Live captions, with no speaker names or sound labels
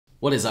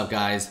What is up,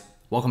 guys?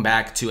 Welcome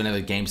back to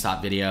another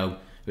GameStop video.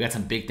 We got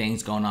some big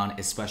things going on,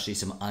 especially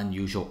some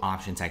unusual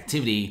options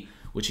activity,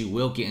 which we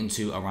will get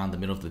into around the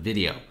middle of the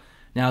video.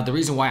 Now, the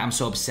reason why I'm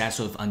so obsessed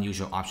with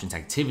unusual options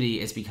activity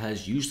is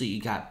because usually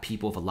you got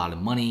people with a lot of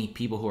money,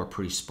 people who are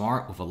pretty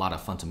smart with a lot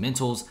of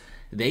fundamentals.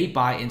 They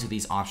buy into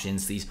these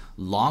options, these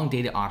long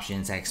dated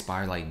options that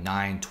expire like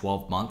 9,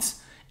 12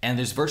 months. And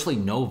there's virtually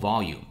no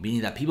volume,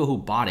 meaning that people who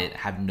bought it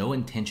have no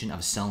intention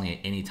of selling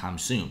it anytime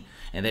soon.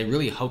 And they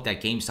really hope that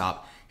GameStop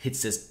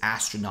hits this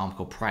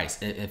astronomical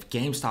price. If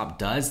GameStop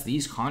does,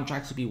 these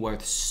contracts will be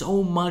worth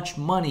so much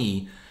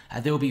money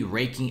that they will be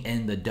raking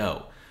in the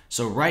dough.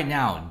 So right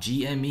now,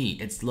 GME,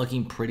 it's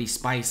looking pretty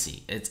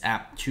spicy. It's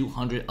at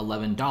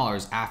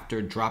 $211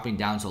 after dropping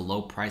down to a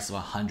low price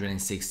of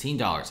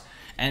 $116.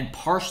 And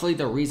partially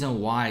the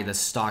reason why the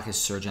stock is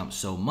surging up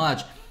so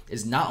much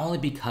is not only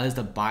because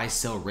the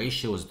buy-sell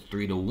ratio is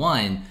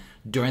 3-to-1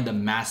 during the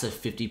massive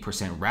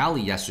 50%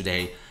 rally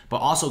yesterday, but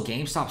also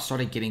GameStop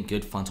started getting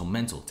good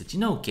fundamentals. Did you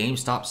know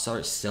GameStop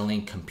started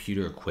selling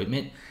computer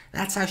equipment?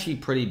 That's actually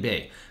pretty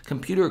big.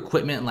 Computer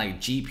equipment like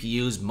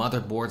GPUs,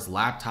 motherboards,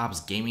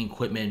 laptops, gaming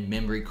equipment,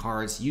 memory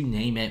cards, you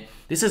name it.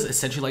 This is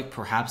essentially like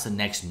perhaps the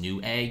next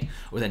Newegg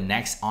or the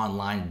next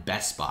online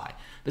Best Buy.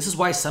 This is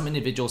why some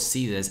individuals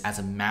see this as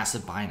a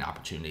massive buying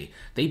opportunity.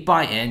 They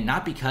buy in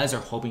not because they're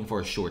hoping for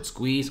a short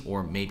squeeze,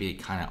 or maybe they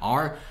kind of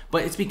are,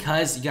 but it's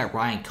because you got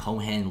Ryan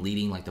Cohen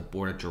leading like the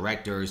board of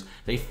directors.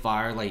 They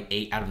fired like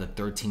 8 out of the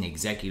 13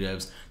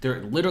 executives.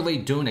 They're literally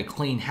doing a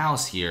clean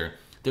house here.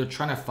 They're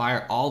trying to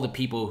fire all the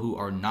people who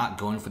are not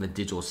going for the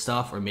digital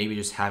stuff, or maybe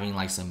just having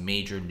like some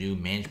major new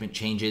management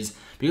changes.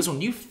 Because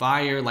when you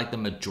fire like the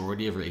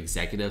majority of your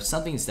executives,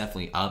 something's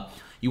definitely up.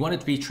 You want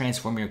it to be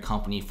transforming your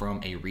company from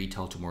a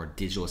retail to more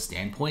digital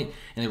standpoint.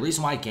 And the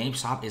reason why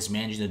GameStop is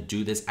managing to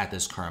do this at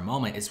this current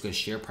moment is because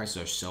share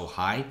prices are so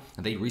high,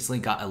 and they recently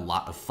got a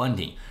lot of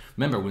funding.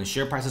 Remember, when the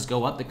share prices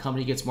go up, the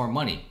company gets more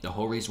money. The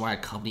whole reason why a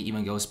company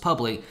even goes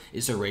public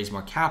is to raise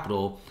more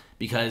capital,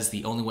 because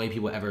the only way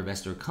people ever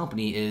invest in a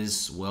company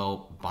is,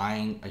 well,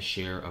 buying a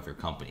share of your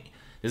company.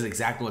 This is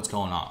exactly what's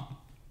going on.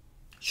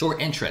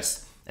 Short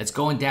interest, it's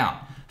going down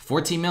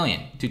 14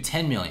 million to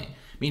 10 million,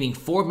 meaning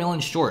 4 million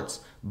shorts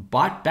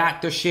bought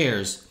back their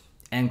shares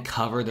and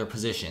cover their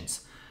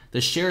positions. The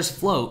shares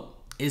float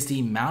is the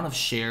amount of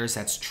shares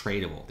that's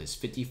tradable. There's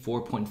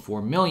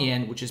 54.4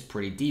 million, which is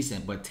pretty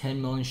decent, but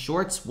 10 million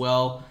shorts,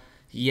 well,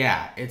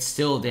 yeah, it's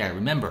still there.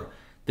 Remember,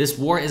 this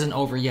war isn't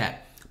over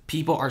yet.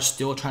 People are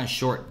still trying to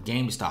short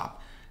GameStop.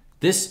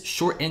 This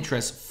short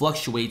interest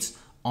fluctuates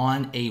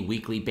on a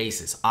weekly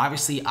basis.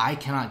 Obviously, I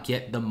cannot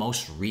get the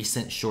most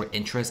recent short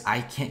interest. I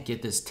can't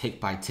get this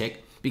tick by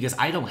tick because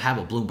I don't have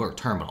a Bloomberg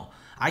terminal.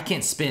 I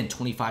can't spend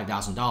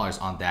 $25,000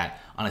 on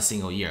that on a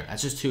single year.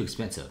 That's just too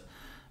expensive.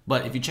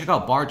 But if you check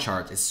out bar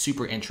charts, it's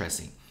super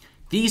interesting.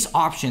 These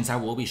options I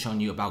will be showing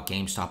you about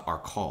GameStop are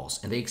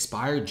calls, and they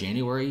expire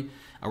January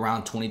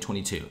around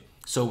 2022.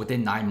 So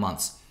within 9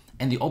 months.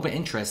 And the open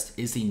interest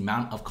is the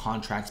amount of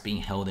contracts being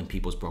held in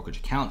people's brokerage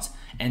accounts.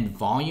 And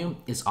volume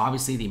is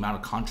obviously the amount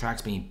of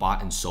contracts being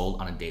bought and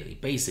sold on a daily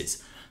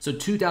basis. So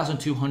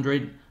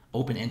 2,200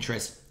 open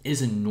interest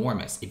is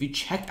enormous. If you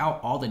check out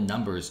all the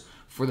numbers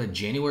for the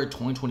January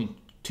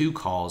 2022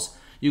 calls,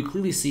 you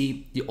clearly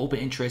see the open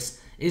interest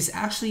is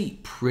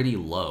actually pretty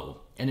low.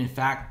 And in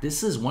fact,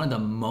 this is one of the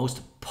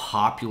most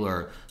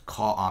popular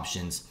call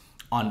options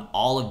on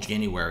all of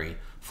January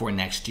for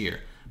next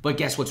year. But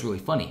guess what's really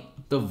funny?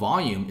 The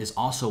volume is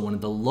also one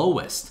of the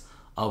lowest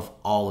of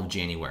all of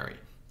January.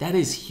 That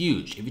is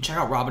huge. If you check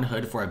out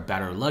Robinhood for a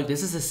better look,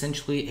 this is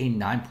essentially a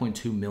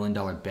 $9.2 million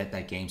bet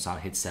that GameStop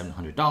hit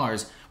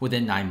 $700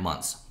 within 9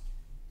 months.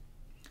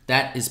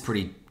 That is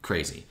pretty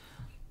crazy.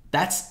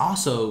 That's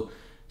also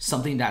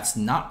something that's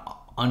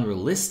not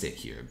unrealistic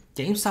here.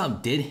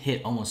 GameStop did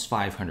hit almost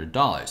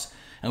 $500,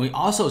 and we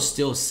also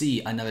still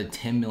see another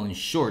 10 million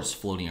shorts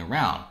floating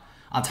around.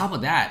 On top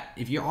of that,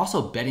 if you're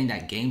also betting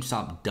that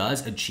GameStop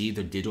does achieve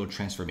their digital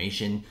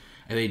transformation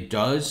and they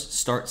does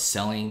start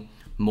selling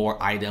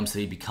more items, so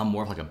they become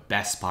more of like a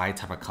Best Buy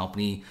type of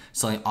company,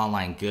 selling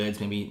online goods,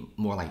 maybe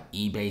more like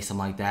eBay,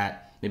 something like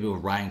that. Maybe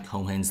with Ryan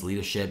Cohen's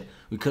leadership,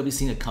 we could be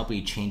seeing a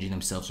company changing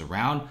themselves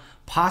around,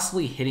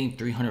 possibly hitting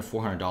 $300,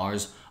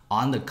 $400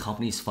 on the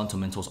company's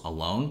fundamentals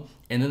alone.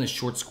 And then the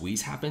short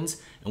squeeze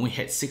happens and we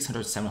hit $600,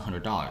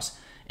 $700.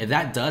 If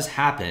that does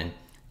happen,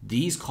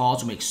 these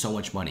calls will make so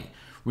much money.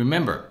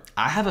 Remember,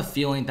 I have a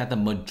feeling that the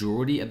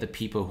majority of the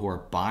people who are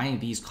buying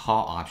these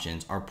call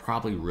options are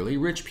probably really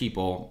rich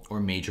people or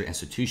major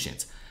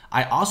institutions.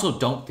 I also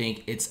don't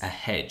think it's a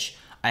hedge.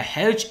 A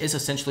hedge is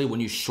essentially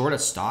when you short a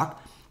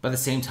stock, but at the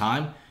same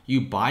time,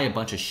 you buy a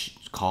bunch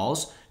of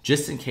calls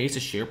just in case the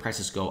share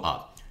prices go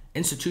up.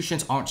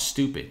 Institutions aren't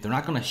stupid. They're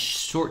not going to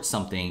short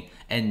something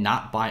and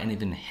not buy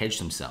anything to hedge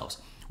themselves.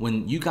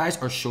 When you guys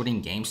are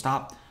shorting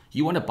GameStop,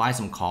 you want to buy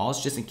some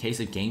calls just in case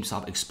if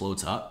GameStop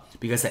explodes up,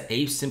 because the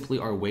apes simply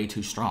are way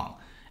too strong.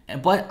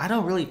 But I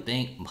don't really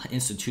think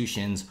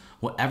institutions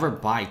will ever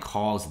buy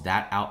calls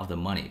that out of the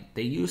money.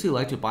 They usually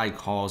like to buy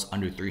calls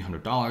under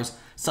 $300,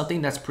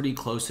 something that's pretty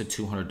close to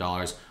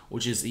 $200,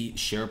 which is the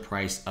share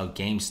price of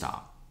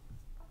GameStop.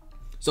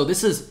 So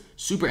this is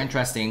super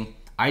interesting.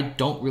 I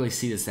don't really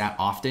see this that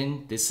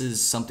often. This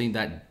is something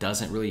that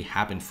doesn't really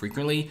happen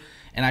frequently.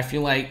 And I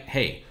feel like,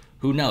 hey,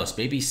 who knows?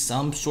 Maybe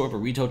some sort of a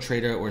retail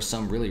trader or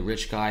some really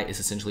rich guy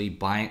is essentially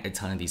buying a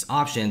ton of these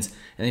options,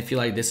 and they feel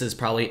like this is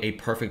probably a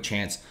perfect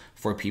chance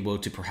for people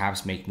to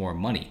perhaps make more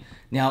money.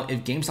 Now,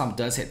 if GameStop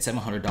does hit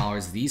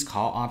 $700, these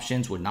call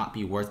options would not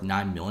be worth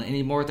 $9 million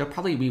anymore. They'll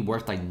probably be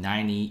worth like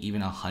 90,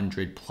 even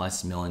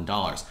 $100+ million.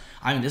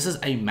 I mean, this is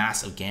a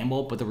massive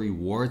gamble, but the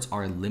rewards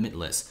are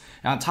limitless.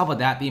 And on top of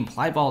that, the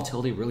implied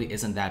volatility really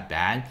isn't that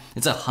bad.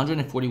 It's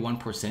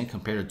 141%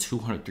 compared to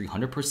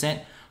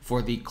 300%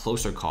 for the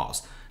closer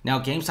calls. Now,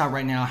 GameStop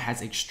right now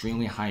has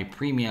extremely high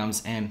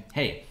premiums, and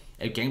hey,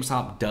 if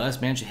GameStop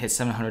does manage to hit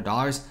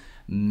 $700,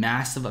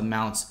 massive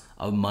amounts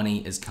of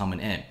money is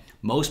coming in.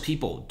 Most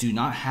people do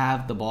not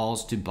have the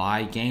balls to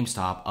buy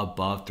GameStop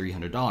above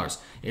 $300.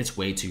 It's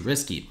way too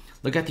risky.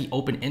 Look at the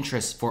open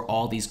interest for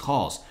all these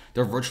calls.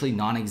 They're virtually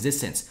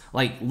non-existent.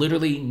 Like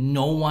literally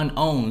no one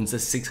owns the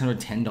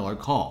 $610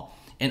 call,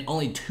 and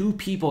only 2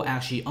 people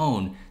actually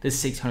own the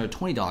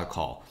 $620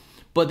 call.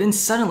 But then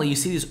suddenly you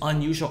see this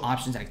unusual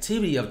options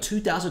activity of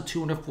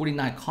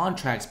 2,249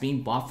 contracts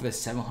being bought for the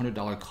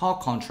 $700 call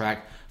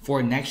contract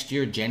for next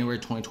year, January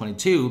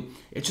 2022.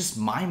 It's just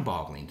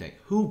mind-boggling. Like,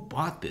 who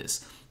bought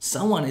this?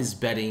 Someone is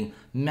betting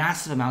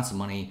massive amounts of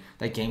money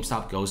that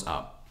GameStop goes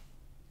up.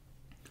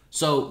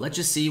 So let's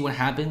just see what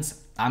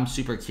happens. I'm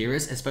super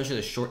curious, especially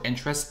the short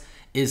interest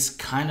is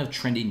kind of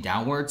trending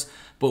downwards.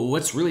 But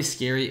what's really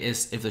scary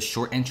is if the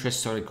short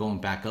interest started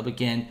going back up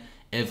again.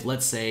 If,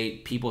 let's say,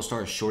 people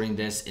start shorting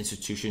this,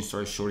 institutions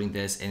start shorting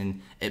this,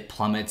 and it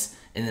plummets,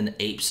 and then the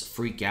apes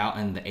freak out,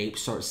 and the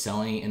apes start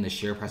selling, and the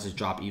share prices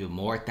drop even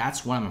more,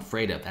 that's what I'm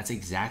afraid of. That's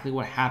exactly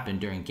what happened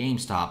during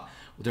GameStop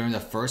during the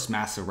first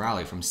massive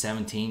rally from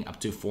 17 up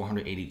to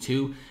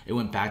 482. It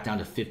went back down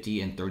to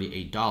 $50 and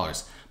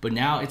 $38. But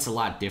now it's a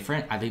lot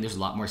different. I think there's a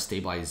lot more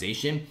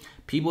stabilization.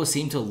 People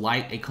seem to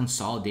like a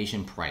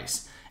consolidation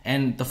price.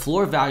 And the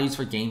floor values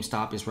for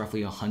GameStop is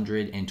roughly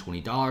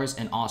 $120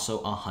 and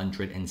also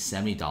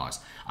 $170.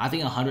 I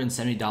think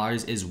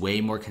 $170 is way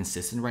more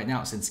consistent right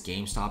now since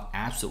GameStop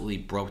absolutely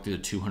broke through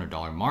the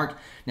 $200 mark.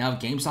 Now, if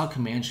GameStop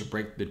can manage to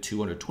break the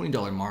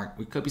 $220 mark,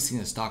 we could be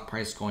seeing the stock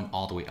price going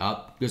all the way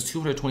up because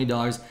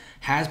 $220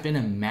 has been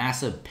a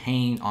massive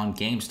pain on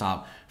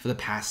GameStop for the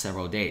past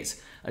several days.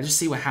 Let's just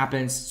see what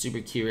happens. Super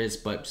curious,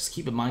 but just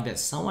keep in mind that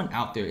someone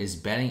out there is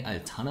betting a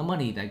ton of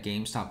money that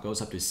GameStop goes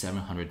up to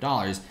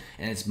 $700,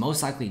 and it's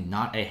most likely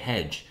not a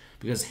hedge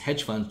because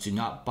hedge funds do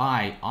not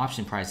buy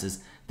option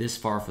prices this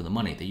far for the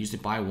money. They usually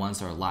buy ones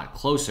that are a lot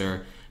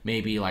closer,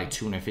 maybe like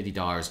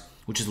 $250,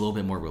 which is a little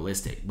bit more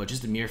realistic. But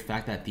just the mere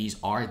fact that these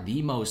are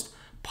the most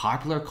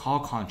popular call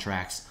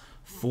contracts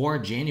for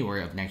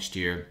January of next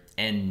year,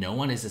 and no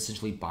one is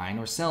essentially buying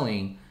or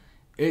selling,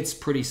 it's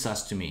pretty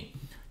sus to me.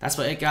 That's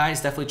about it,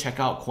 guys. Definitely check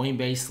out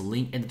Coinbase,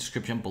 link in the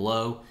description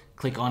below.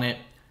 Click on it,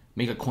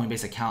 make a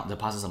Coinbase account,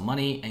 deposit some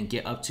money, and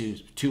get up to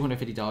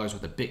 $250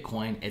 worth of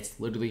Bitcoin. It's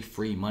literally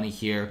free money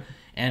here.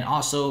 And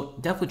also,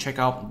 definitely check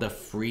out the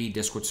free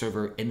Discord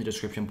server in the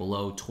description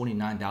below,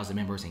 29,000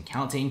 members and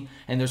counting.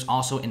 And there's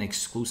also an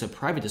exclusive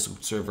private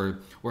Discord server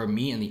where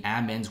me and the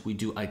admins, we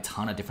do a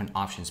ton of different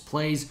options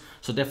plays.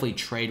 So definitely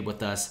trade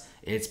with us.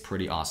 It's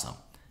pretty awesome.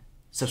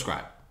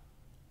 Subscribe.